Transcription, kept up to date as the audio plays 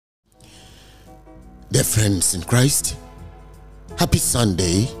Dear friends in Christ, happy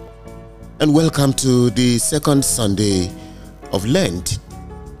Sunday and welcome to the second Sunday of Lent.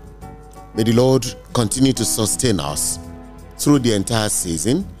 May the Lord continue to sustain us through the entire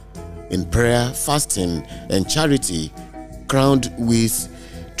season in prayer, fasting, and charity, crowned with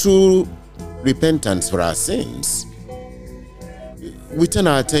true repentance for our sins. We turn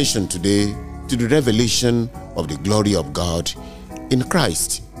our attention today to the revelation of the glory of God in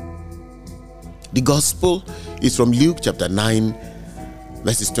Christ. The Gospel is from Luke chapter 9,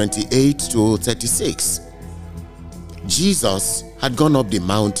 verses 28 to 36. Jesus had gone up the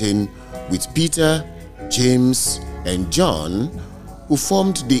mountain with Peter, James, and John, who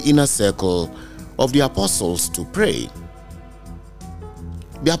formed the inner circle of the apostles to pray.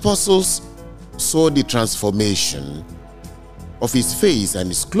 The apostles saw the transformation of his face and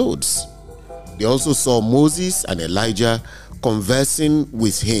his clothes. They also saw Moses and Elijah conversing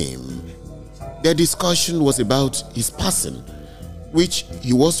with him. Their discussion was about his passing, which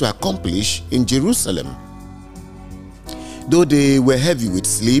he was to accomplish in Jerusalem. Though they were heavy with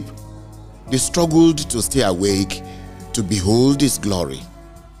sleep, they struggled to stay awake to behold his glory.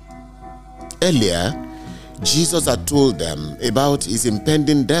 Earlier, Jesus had told them about his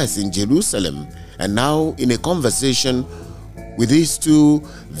impending death in Jerusalem, and now in a conversation with these two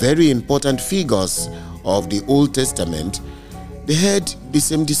very important figures of the Old Testament, they had the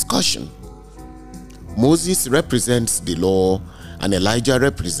same discussion. Moses represents the law and Elijah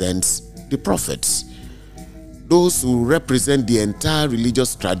represents the prophets. Those who represent the entire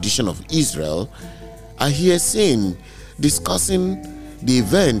religious tradition of Israel are here discussing the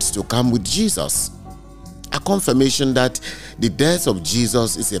events to come with Jesus, a confirmation that the death of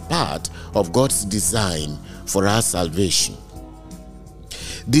Jesus is a part of God's design for our salvation.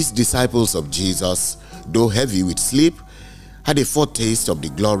 These disciples of Jesus, though heavy with sleep, had a foretaste of the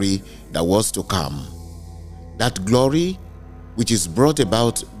glory that was to come. That glory which is brought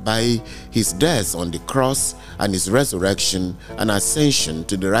about by his death on the cross and his resurrection and ascension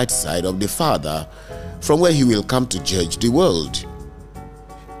to the right side of the Father, from where he will come to judge the world.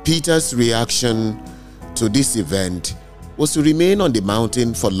 Peter's reaction to this event was to remain on the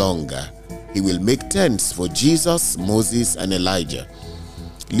mountain for longer. He will make tents for Jesus, Moses, and Elijah.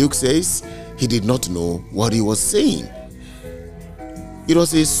 Luke says he did not know what he was saying. It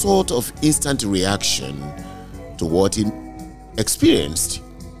was a sort of instant reaction to what he experienced.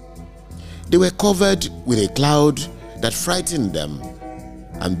 They were covered with a cloud that frightened them,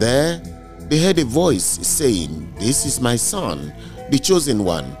 and there they heard a voice saying, "This is my son, the chosen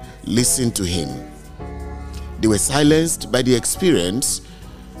one, listen to him." They were silenced by the experience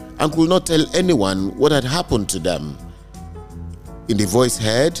and could not tell anyone what had happened to them. In the voice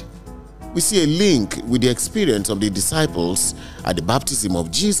heard, we see a link with the experience of the disciples at the baptism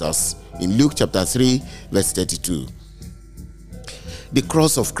of Jesus in Luke chapter 3, verse 32. The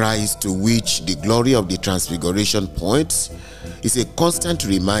cross of Christ, to which the glory of the transfiguration points, is a constant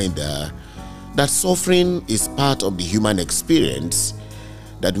reminder that suffering is part of the human experience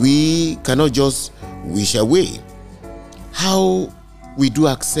that we cannot just wish away. How we do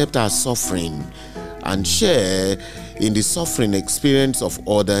accept our suffering and share in the suffering experience of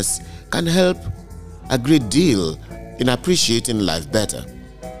others can help a great deal in appreciating life better.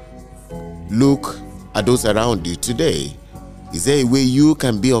 Look at those around you today. Is there a way you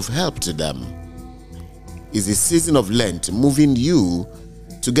can be of help to them? Is the season of Lent moving you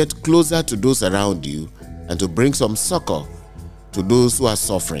to get closer to those around you and to bring some succor to those who are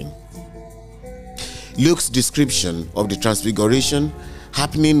suffering? Luke's description of the transfiguration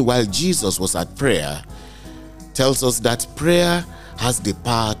happening while Jesus was at prayer tells us that prayer has the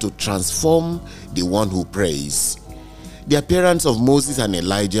power to transform the one who prays. The appearance of Moses and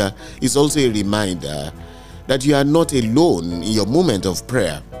Elijah is also a reminder that you are not alone in your moment of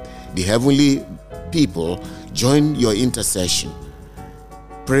prayer. The heavenly people join your intercession.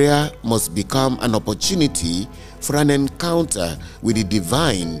 Prayer must become an opportunity for an encounter with the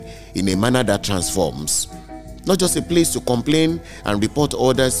divine in a manner that transforms. Not just a place to complain and report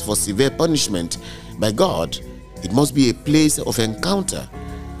orders for severe punishment by God. It must be a place of encounter.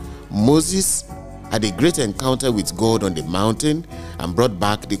 Moses had a great encounter with God on the mountain and brought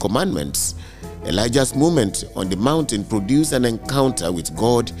back the commandments. Elijah's moment on the mountain produced an encounter with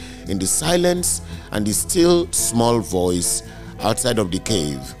God in the silence and the still small voice outside of the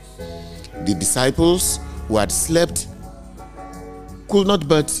cave. The disciples who had slept could not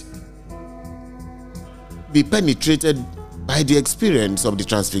but be penetrated by the experience of the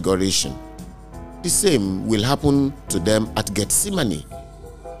transfiguration. The same will happen to them at Gethsemane.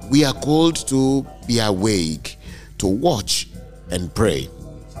 We are called to be awake, to watch and pray.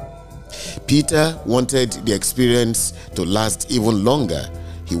 Peter wanted the experience to last even longer.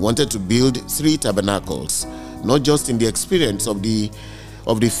 He wanted to build 3 tabernacles, not just in the experience of the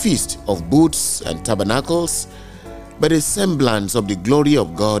feast of booths and tabernacles, but a semblance of the glory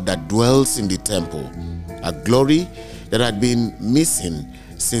of God that dwells in the temple, a glory that had been missing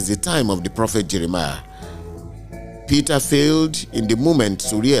since the time of the prophet Jeremiah. Peter failed in the moment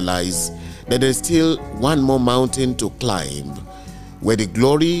to realize that there's still one more mountain to climb, where the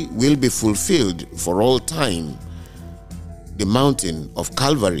glory will be fulfilled for all time, the mountain of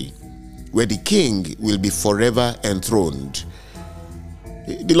Calvary, where the King will be forever enthroned.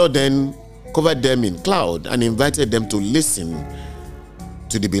 The Lord then covered them in cloud and invited them to listen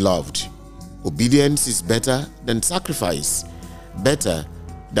to the beloved. Obedience is better than sacrifice, better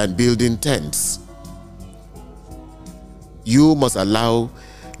than building tents. You must allow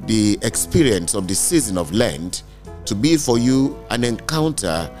the experience of the season of Lent to be for you an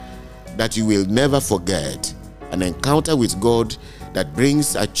encounter that you will never forget, an encounter with God that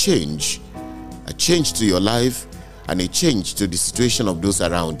brings a change to your life and a change to the situation of those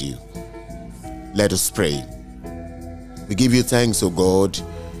around you. Let us pray. We give you thanks, O God,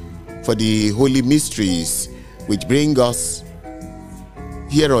 for the holy mysteries which bring us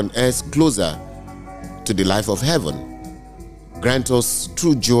here on earth closer to the life of heaven. Grant us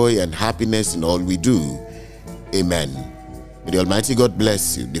true joy and happiness in all we do. Amen. May the Almighty God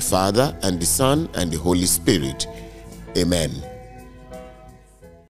bless you, the Father and the Son and the Holy Spirit. Amen.